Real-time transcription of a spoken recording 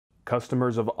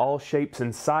Customers of all shapes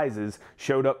and sizes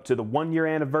showed up to the one-year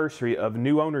anniversary of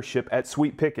new ownership at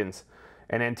Sweet Pickins,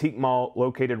 an antique mall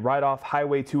located right off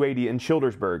Highway 280 in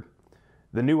Childersburg.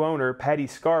 The new owner, Patty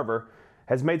Scarver,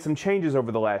 has made some changes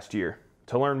over the last year.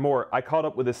 To learn more, I caught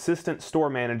up with Assistant Store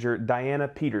Manager Diana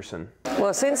Peterson.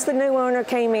 Well, since the new owner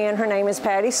came in, her name is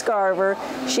Patty Scarver,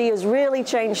 she has really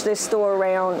changed this store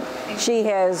around. She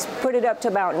has put it up to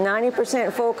about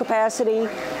 90% full capacity.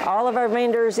 All of our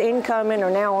vendors incoming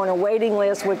are now on a waiting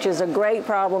list, which is a great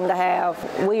problem to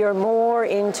have. We are more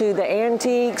into the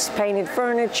antiques, painted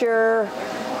furniture,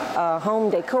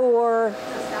 home decor,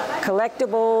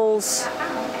 collectibles.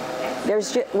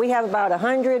 We have about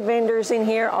 100 vendors in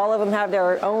here. All of them have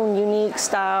their own unique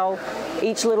style.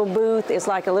 Each little booth is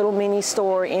like a little mini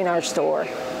store in our store.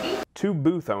 Two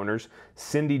booth owners,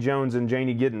 Cindy Jones and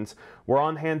Janie Giddens, were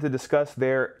on hand to discuss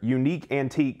their unique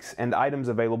antiques and items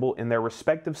available in their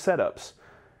respective setups,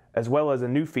 as well as a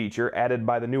new feature added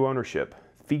by the new ownership,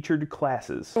 featured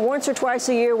classes. Once or twice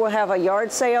a year we'll have a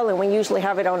yard sale, and we usually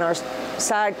have it on our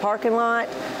side parking lot.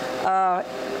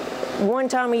 One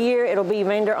time a year it'll be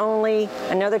vendor only.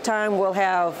 Another time we'll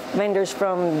have vendors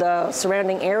from the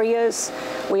surrounding areas.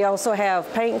 We also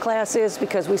have paint classes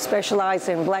because we specialize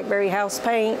in blackberry house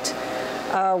paint.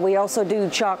 We also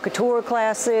do chalk couture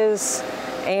classes,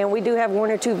 and we do have one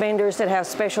or two vendors that have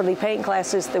specialty paint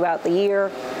classes throughout the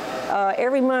year.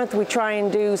 Every month we try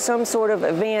and do some sort of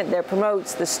event that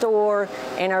promotes the store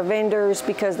and our vendors,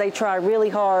 because they try really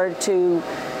hard to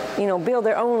build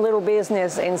their own little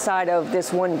business inside of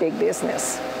this one big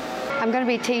business. I'm going to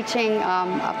be teaching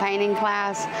a painting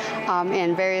class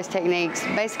in various techniques.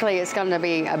 Basically, it's going to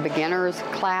be a beginner's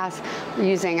class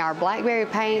using our blackberry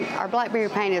paint. Our blackberry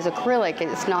paint is acrylic,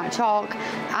 it's not chalk.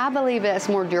 I believe that's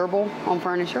more durable on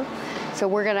furniture. So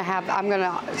I'm going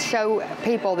to show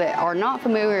people that are not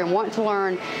familiar and want to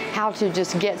learn how to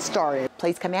just get started.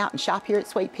 Please come out and shop here at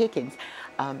Sweet Pickins.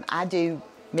 I do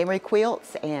memory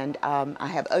quilts, and I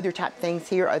have other type things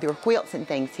here, other quilts and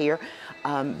things here,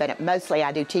 but mostly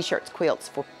I do t-shirts, quilts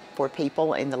for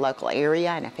people in the local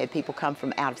area, and I've had people come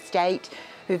from out of state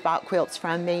who've bought quilts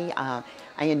from me. I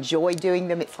enjoy doing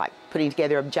them. It's like putting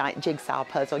together a giant jigsaw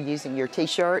puzzle using your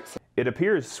t-shirts. It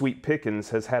appears Sweet Pickins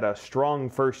has had a strong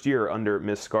first year under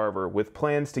Ms. Scarver, with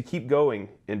plans to keep going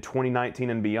in 2019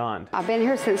 and beyond. I've been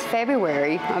here since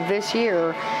February of this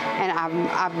year, and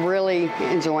I'm really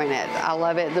enjoying it. I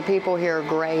love it. The people here are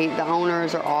great. The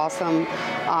owners are awesome.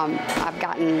 I've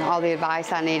gotten all the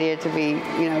advice I needed to be,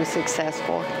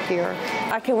 successful here.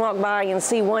 I can walk by and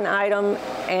see one item,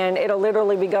 and it'll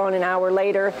literally be gone an hour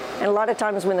later. And a lot of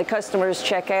times when the customers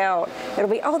check out, it'll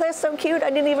be, oh, that's so cute. I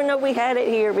didn't even know we had it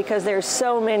here, because there's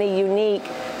so many unique,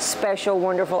 special,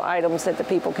 wonderful items that the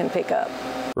people can pick up.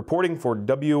 Reporting for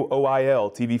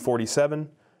WOIL TV 47,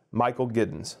 Michael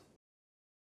Giddens.